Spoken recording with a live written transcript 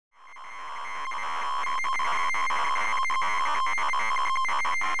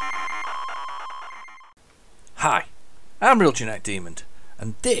Hi, I'm Real Genetic Demon,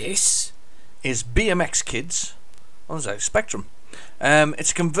 and this is BMX Kidz on the Spectrum. It's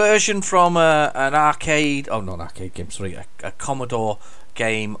a conversion from an arcade, not an arcade game, sorry, a Commodore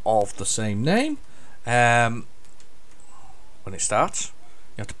game of the same name. When it starts,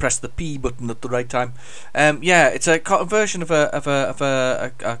 you have to press the P button at the right time. Yeah, it's a version of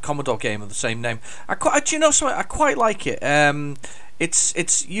a Commodore game of the same name. Do you know something? I quite like it.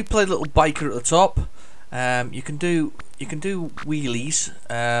 It's you play a little biker at the top. You can do wheelies.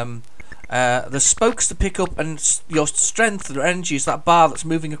 The spokes to pick up, and your strength or energy is that bar that's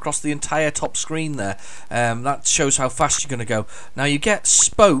moving across the entire top screen there. That shows how fast you're going to go. Now you get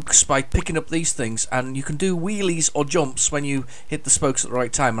spokes by picking up these things, and you can do wheelies or jumps when you hit the spokes at the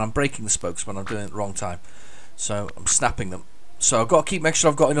right time. And I'm breaking the spokes when I'm doing it at the wrong time, so I'm snapping them. So I've got to make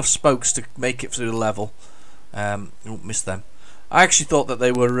sure I've got enough spokes to make it through the level. Don't miss them. I actually thought that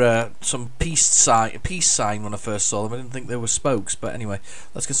they were some peace sign when I first saw them. I didn't think they were spokes, but anyway,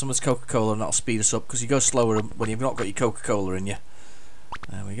 let's get some of this Coca-Cola and that'll speed us up, because you go slower when you've not got your Coca-Cola in you.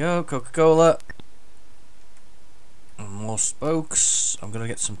 There we go, Coca-Cola. More spokes. I'm gonna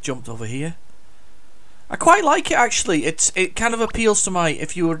get some jumped over here. I quite like it actually. It kind of appeals to my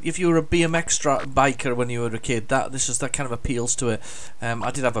if you were a BMX biker when you were a kid. That kind of appeals to it.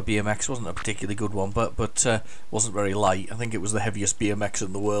 I did have a BMX. Wasn't a particularly good one, but wasn't very light. I think it was the heaviest BMX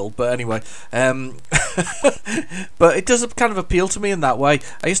in the world. But anyway, but it does kind of appeal to me in that way.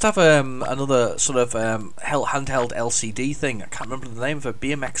 I used to have another sort of handheld LCD thing. I can't remember the name of it.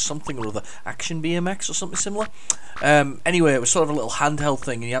 BMX something or other. Action BMX or something similar. Anyway, it was sort of a little handheld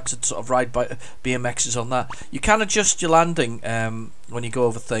thing, and you had to sort of ride BMXs on that. You can adjust your landing when you go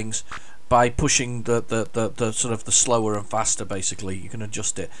over things by pushing the sort of the slower and faster. Basically, you can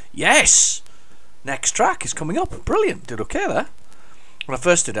adjust it. Yes, next track is coming up. Brilliant. Did okay there. When I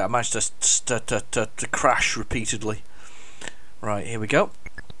first did it, I managed to crash repeatedly. Right, here we go.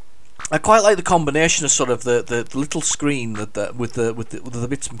 I quite like the combination of sort of the little screen with the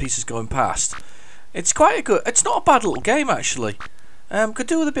bits and pieces going past. It's quite a good. It's not a bad little game actually. Could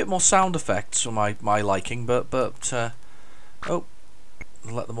do with a bit more sound effects for my liking, but oh,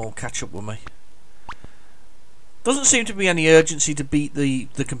 let them all catch up with me. Doesn't seem to be any urgency to beat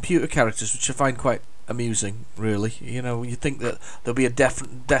the computer characters, which I find quite amusing. Really, you know, you think that there'll be a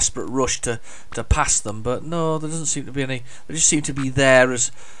desperate rush to pass them, but no, there doesn't seem to be any. They just seem to be there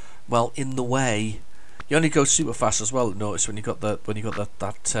as well in the way. You only go super fast as well. Notice when you got that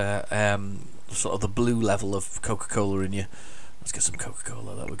sort of the blue level of Coca-Cola in you. Let's get some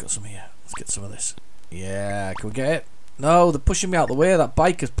Coca-Cola. That we've got some here. Let's get some of this. Yeah, can we get it? No, they're pushing me out the way. That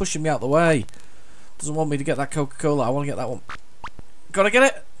bike is pushing me out the way. Doesn't want me to get that Coca-Cola. I want to get that one. Gotta get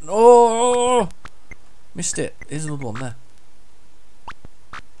it. Oh, missed it. Here's another one there.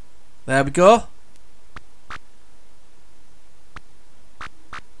 There we go.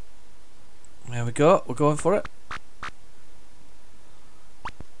 There we go. We're going for it.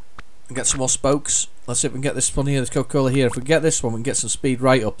 And get some more spokes. Let's see if we can get this one here, this Coca-Cola here. If we can get this one, we can get some speed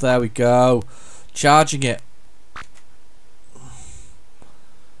right up. There we go. Charging it.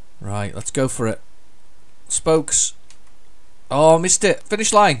 Right, let's go for it. Spokes. Oh, missed it.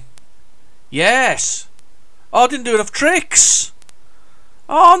 Finish line. Yes. Oh, I didn't do enough tricks.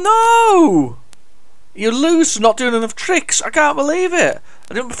 Oh, no. You lose for not doing enough tricks. I can't believe it.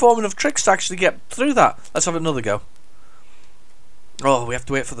 I didn't perform enough tricks to actually get through that. Let's have another go. Oh, we have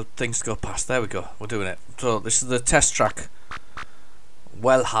to wait for the things to go past. There we go. We're doing it. So this is the test track.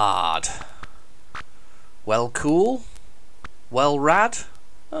 Well hard. Well cool. Well rad.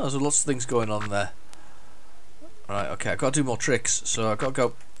 Oh, there's lots of things going on there. Right, okay. I've got to do more tricks. So I've got to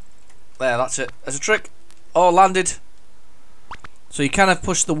go. There, that's it. There's a trick. Oh, landed. So you kind of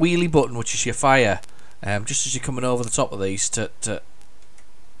push the wheelie button, which is your fire, just as you're coming over the top of these to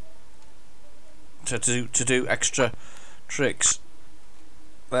do extra tricks.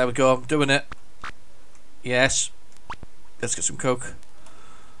 There we go, I'm doing it. Yes. Let's get some Coke.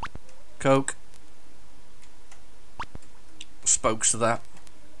 Coke. Spokes to that.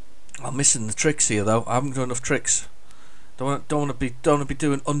 I'm missing the tricks here though. I haven't done enough tricks. Don't want to be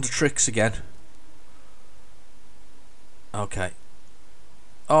doing under tricks again. Okay.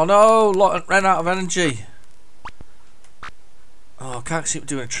 Oh no, ran out of energy. Oh, I can't seem to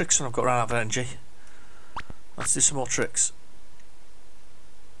do any tricks when I've got ran out of energy. Let's do some more tricks.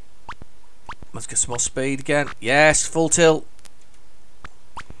 Let's get some more speed again. Yes, full tilt.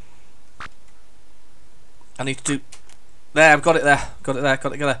 I need to do. There, I've got it there. Got it there.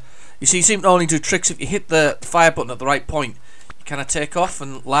 Got it there. You see, you seem to only do tricks if you hit the fire button at the right point. You kind of take off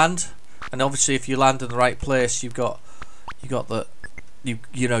and land, and obviously, if you land in the right place, you've got the you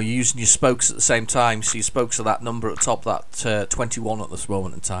know, you're using your spokes at the same time, so your spokes are that number at the top, that 21 at this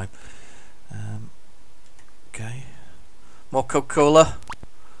moment in time. Okay, more Coca-Cola.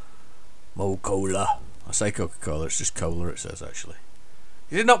 More cola. I say Coca-Cola, it's just cola it says actually.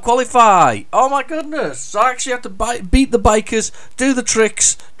 You did not qualify! Oh my goodness! So I actually have to beat the bikers, do the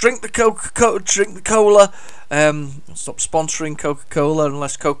tricks, drink the Coca-Cola. Stop sponsoring Coca-Cola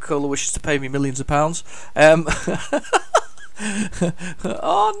unless Coca-Cola wishes to pay me millions of pounds.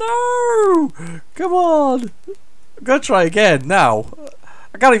 Oh no! Come on! I'm gonna try again now.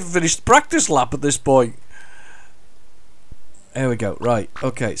 I can't even finish the practice lap at this point. There we go. Right.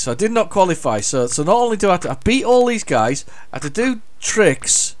 Okay. So I did not qualify. So not only do I beat all these guys, I had to do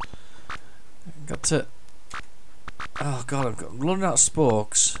tricks. Got to. Oh god, I'm running out of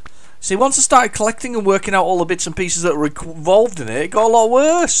spokes. See, once I started collecting and working out all the bits and pieces that were involved in it, it got a lot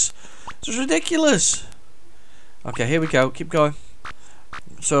worse. It was ridiculous. Okay, here we go. Keep going.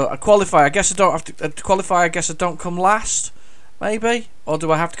 So I qualify. I guess I don't have to qualify. I guess I don't come last, maybe, or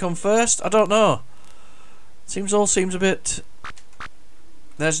do I have to come first? I don't know. All seems a bit.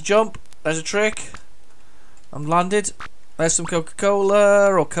 There's a jump. There's a trick. I'm landed. There's some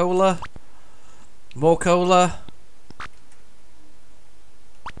Coca-Cola or cola. More cola.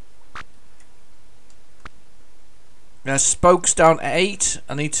 There's spokes down at 8.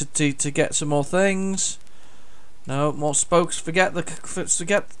 I need to get some more things. No, more spokes. Forget the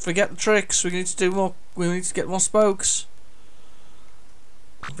tricks. We need to do more. We need to get more spokes.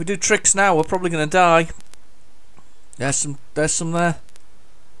 If we do tricks now, we're probably gonna die. There's some there.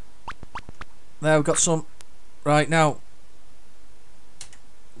 There, we've got some. Right now.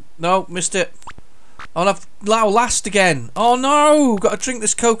 No, missed it. Oh, I've last again. Oh no! Got to drink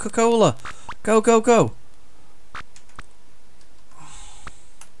this Coca-Cola. Go, go, go.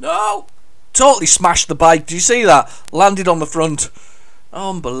 No! Totally smashed the bike. Do you see that? Landed on the front.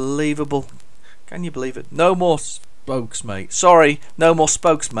 Unbelievable. Can you believe it? No more spokes, mate. Sorry, no more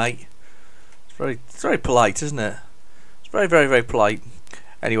spokes, mate. It's very polite, isn't it? It's very, very, very polite.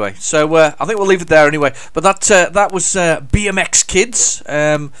 Anyway, so I think we'll leave it there anyway. But that was BMX Kidz,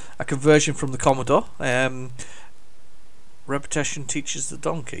 a conversion from the Commodore. Repetition teaches the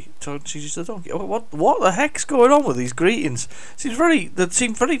donkey. Teaches the donkey. Oh, what the heck's going on with these greetings? They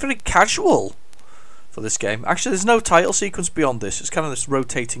seem very, very casual for this game. Actually, there's no title sequence beyond this. It's kind of this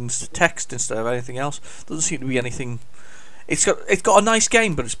rotating text instead of anything else. Doesn't seem to be anything. It's got a nice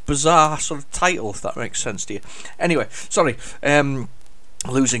game, but it's bizarre sort of title, if that makes sense to you. Anyway, sorry.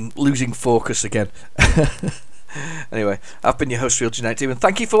 Losing focus again. Anyway, I've been your host, Real Genetic Demon.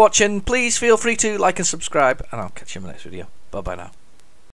 Thank you for watching. Please feel free to like and subscribe, and I'll catch you in the next video. Bye bye now.